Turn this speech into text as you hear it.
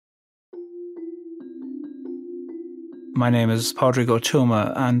My name is Padraig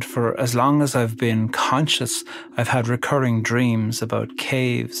O'Tuama, and for as long as I've been conscious, I've had recurring dreams about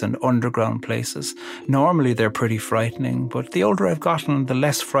caves and underground places. Normally they're pretty frightening, but the older I've gotten, the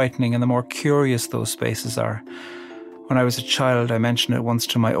less frightening and the more curious those spaces are. When I was a child, I mentioned it once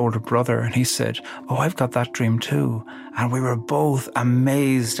to my older brother, and he said, "Oh, I've got that dream too." And we were both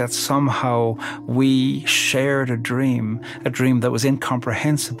amazed that somehow we shared a dream that was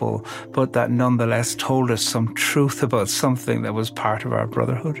incomprehensible, but that nonetheless told us some truth about something that was part of our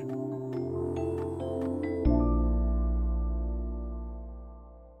brotherhood.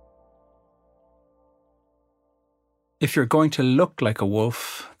 If you're going to look like a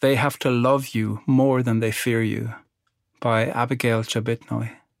wolf, they have to love you more than they fear you. By Abigail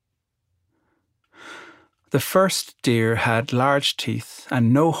Chabitnoy. The first deer had large teeth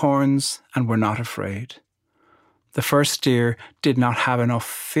and no horns and were not afraid. The first deer did not have enough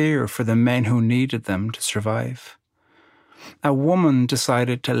fear for the men who needed them to survive. A woman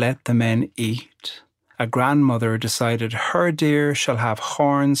decided to let the men eat. A grandmother decided her deer shall have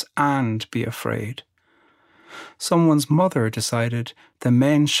horns and be afraid. Someone's mother decided the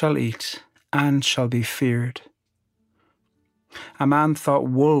men shall eat and shall be feared. A man thought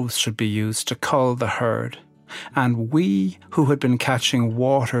wolves should be used to cull the herd, and we who had been catching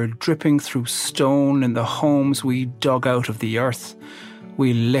water dripping through stone in the homes we dug out of the earth,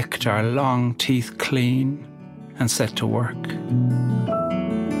 we licked our long teeth clean and set to work.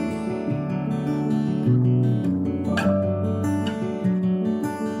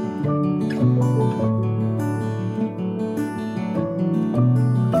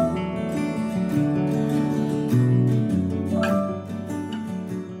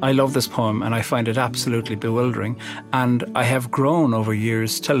 I love this poem and I find it absolutely bewildering, and I have grown over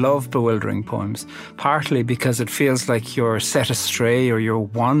years to love bewildering poems, partly because it feels like you're set astray or you're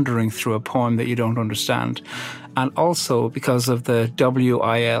wandering through a poem that you don't understand, and also because of the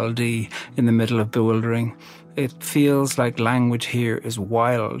WILD in the middle of bewildering. It feels like language here is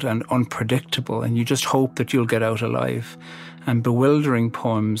wild and unpredictable, and you just hope that you'll get out alive. And bewildering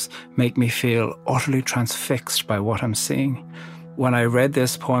poems make me feel utterly transfixed by what I'm seeing. When I read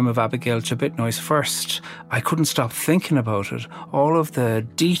this poem of Abigail Chabitnoy's first, I couldn't stop thinking about it. All of the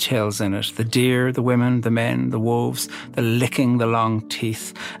details in it, the deer, the women, the men, the wolves, the licking the long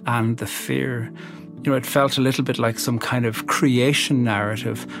teeth, and the fear. It felt a little bit like some kind of creation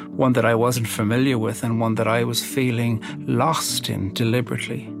narrative, one that I wasn't familiar with and one that I was feeling lost in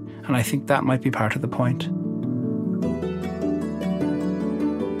deliberately. And I think that might be part of the point.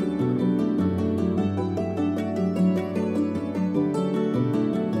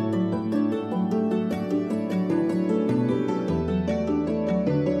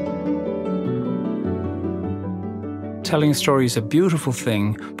 Telling a story is a beautiful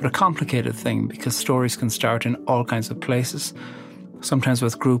thing, but a complicated thing, because stories can start in all kinds of places. Sometimes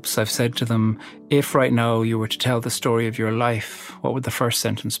with groups, I've said to them, if right now you were to tell the story of your life, what would the first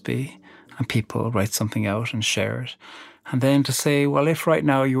sentence be? And people write something out and share it. And then to say, well, if right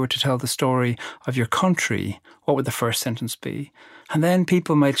now you were to tell the story of your country, what would the first sentence be? And then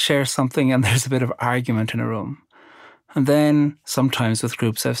people might share something and there's a bit of argument in a room. And then, sometimes with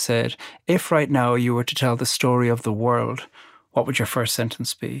groups, I've said, if right now you were to tell the story of the world, what would your first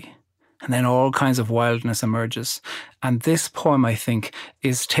sentence be? And then all kinds of wildness emerges. And this poem, I think,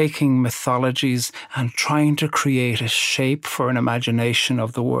 is taking mythologies and trying to create a shape for an imagination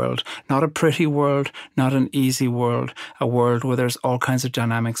of the world. Not a pretty world, not an easy world, a world where there's all kinds of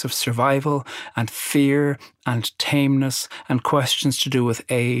dynamics of survival and fear and tameness and questions to do with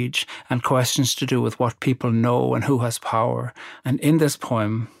age and questions to do with what people know and who has power. And in this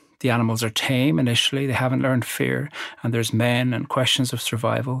poem, the animals are tame initially, they haven't learned fear, and there's men and questions of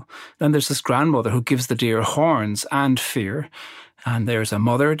survival. Then there's this grandmother who gives the deer horns and fear, and there's a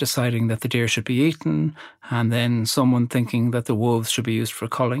mother deciding that the deer should be eaten, and then someone thinking that the wolves should be used for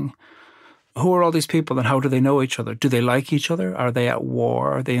culling. Who are all these people and how do they know each other? Do they like each other? Are they at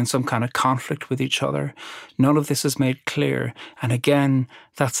war? Are they in some kind of conflict with each other? None of this is made clear. And again,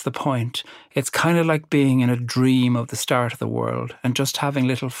 that's the point. It's kind of like being in a dream of the start of the world and just having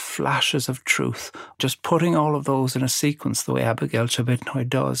little flashes of truth. Just putting all of those in a sequence the way Abigail Chabitnoy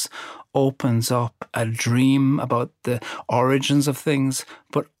does opens up a dream about the origins of things,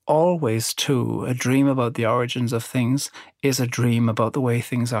 but always too, a dream about the origins of things is a dream about the way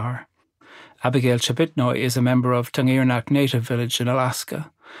things are. Abigail Chabitnoy is a member of Tangirnak Native Village in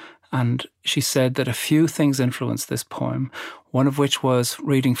Alaska, and she said that a few things influenced this poem, one of which was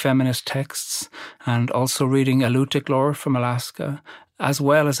reading feminist texts and also reading Alutiiq lore from Alaska, as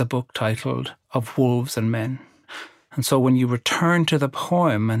well as a book titled Of Wolves and Men. And so when you return to the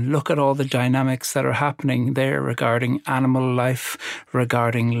poem and look at all the dynamics that are happening there regarding animal life,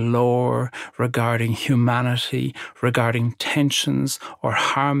 regarding lore, regarding humanity, regarding tensions or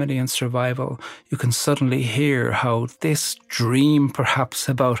harmony and survival, you can suddenly hear how this dream perhaps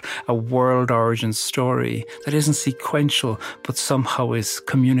about a world origin story that isn't sequential but somehow is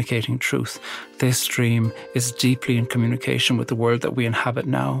communicating truth, this dream is deeply in communication with the world that we inhabit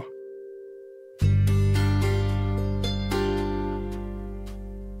now.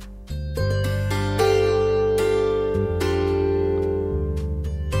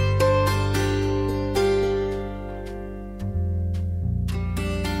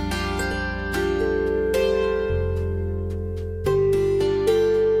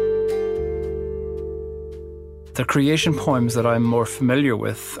 The creation poems that I'm more familiar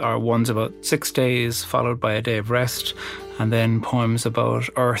with are ones about 6 days followed by a day of rest, and then poems about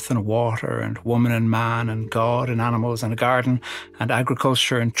earth and water and woman and man and God and animals and a garden and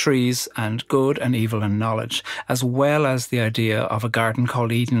agriculture and trees and good and evil and knowledge, as well as the idea of a garden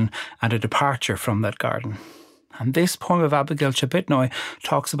called Eden and a departure from that garden. And this poem of Abigail Chabitnoy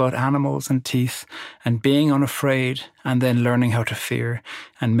talks about animals and teeth and being unafraid and then learning how to fear,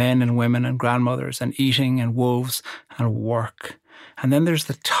 and men and women and grandmothers and eating and wolves and work. And then there's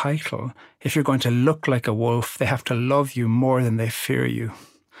the title, if you're going to look like a wolf, they have to love you more than they fear you.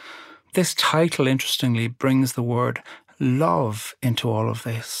 This title, interestingly, brings the word love into all of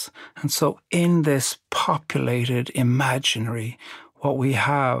this. And so in this populated imaginary, what we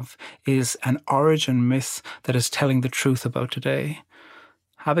have is an origin myth that is telling the truth about today.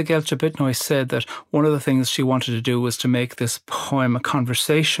 Abigail Chabitnoy said that one of the things she wanted to do was to make this poem a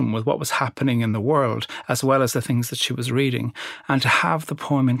conversation with what was happening in the world, as well as the things that she was reading, and to have the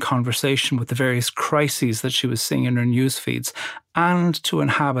poem in conversation with the various crises that she was seeing in her news feeds, and to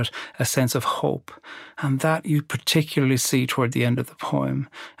inhabit a sense of hope. And that you particularly see toward the end of the poem.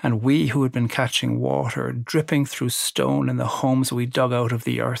 And we who had been catching water, dripping through stone in the homes we dug out of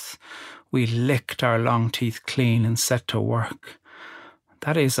the earth, we licked our long teeth clean and set to work.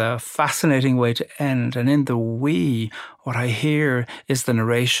 That is a fascinating way to end. And in the we, what I hear is the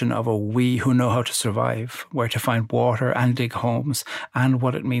narration of a we who know how to survive, where to find water and dig homes, and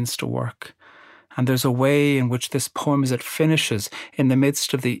what it means to work. And there's a way in which this poem, as it finishes, in the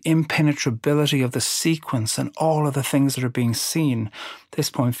midst of the impenetrability of the sequence and all of the things that are being seen, this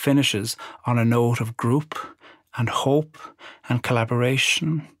poem finishes on a note of group and hope and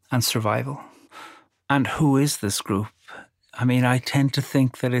collaboration and survival. And who is this group? I mean, I tend to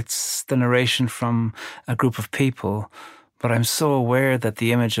think that it's the narration from a group of people, but I'm so aware that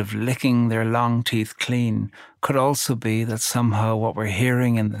the image of licking their long teeth clean could also be that somehow what we're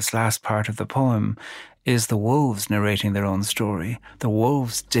hearing in this last part of the poem is the wolves narrating their own story, the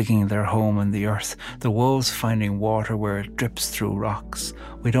wolves digging their home in the earth, the wolves finding water where it drips through rocks.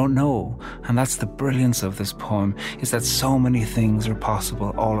 We don't know, and that's the brilliance of this poem, is that so many things are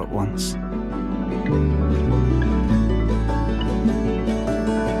possible all at once.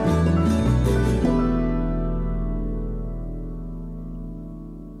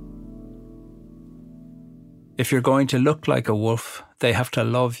 If you're going to look like a wolf, they have to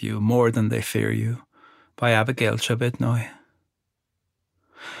love you more than they fear you, by Abigail Chabitnoy.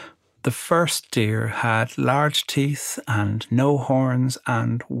 The first deer had large teeth and no horns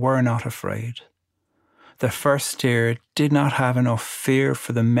and were not afraid. The first deer did not have enough fear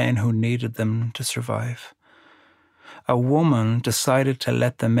for the men who needed them to survive. A woman decided to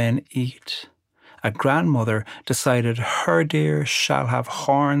let the men eat. A grandmother decided her deer shall have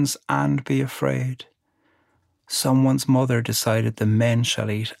horns and be afraid. Someone's mother decided the men shall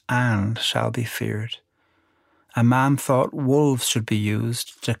eat and shall be feared. A man thought wolves should be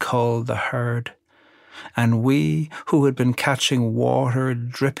used to cull the herd. And we, who had been catching water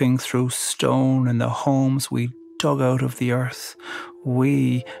dripping through stone in the homes we dug out of the earth,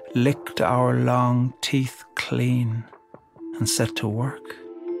 we licked our long teeth clean and set to work.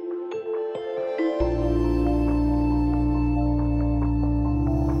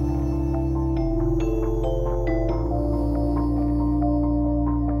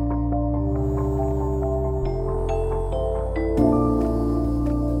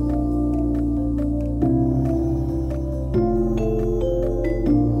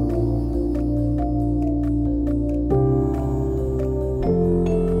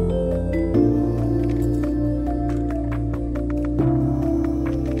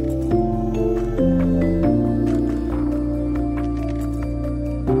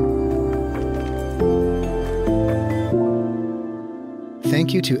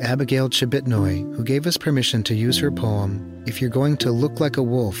 Thank you to Abigail Chabitnoy, who gave us permission to use her poem, If You're Going to Look Like a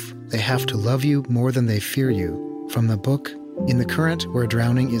Wolf, They Have to Love You More Than They Fear You, from the book In the Current Where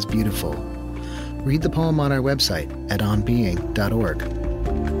Drowning is Beautiful. Read the poem on our website at onbeing.org.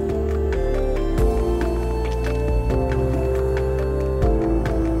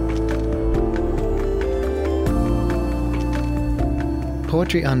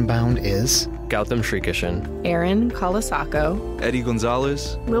 Poetry Unbound is Gautam Shrikishan, Aaron Colasacco, Eddie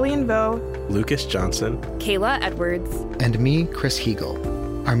Gonzalez, Lillian Vo, Lucas Johnson, Kayla Edwards, and me, Chris Heagle.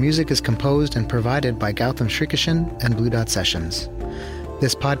 Our music is composed and provided by Gautam Shrikishan and Blue Dot Sessions.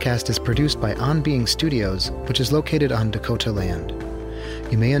 This podcast is produced by On Being Studios, which is located on Dakota land.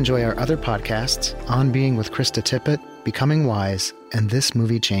 You may enjoy our other podcasts, On Being with Krista Tippett, Becoming Wise, and This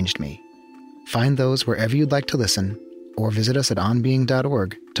Movie Changed Me. Find those wherever you'd like to listen, or visit us at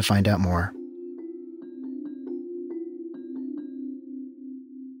onbeing.org to find out more.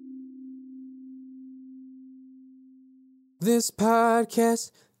 This podcast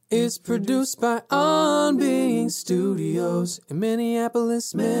is produced by On Being Studios in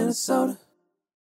Minneapolis, Minnesota.